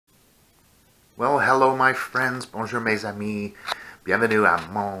Well, hello my friends, bonjour mes amis, bienvenue à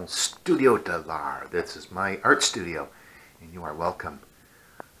mon studio de l'art. This is my art studio, and you are welcome.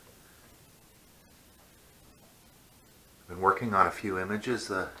 I've been working on a few images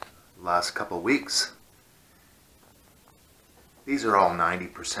the last couple weeks. These are all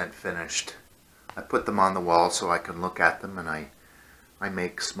 90% finished. I put them on the wall so I can look at them, and I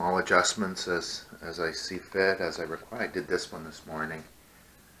make small adjustments as I see fit, as I require. I did this one this morning.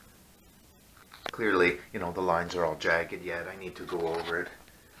 Clearly, the lines are all jagged yet. I need to go over it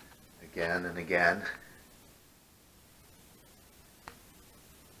again and again.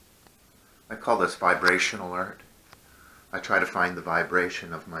 I call this vibrational art. I try to find the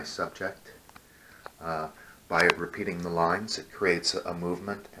vibration of my subject. By repeating the lines, it creates a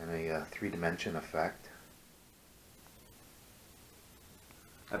movement and a three-dimension effect.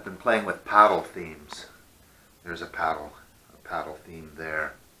 I've been playing with paddle themes. There's a paddle theme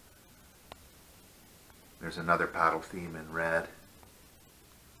there. There's another paddle theme in red.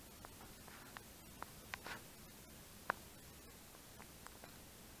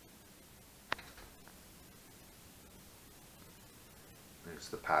 There's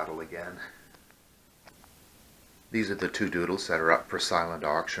the paddle again. These are the two doodles that are up for silent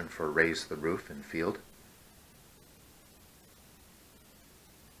auction for Raise the Roof in Field.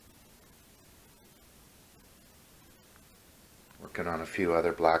 Working on a few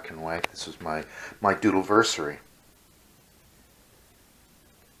other black and white. This was my doodleversary.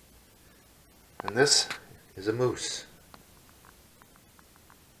 And this is a moose.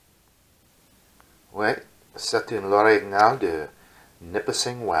 Ouais, c'est une l'original de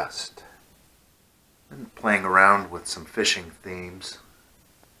Nipissing West. I'm playing around with some fishing themes.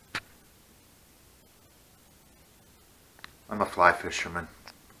 I'm a fly fisherman.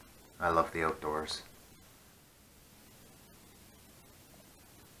 I love the outdoors.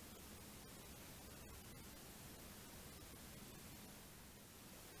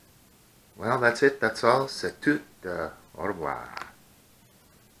 Well, that's it. That's all. C'est tout. Au revoir.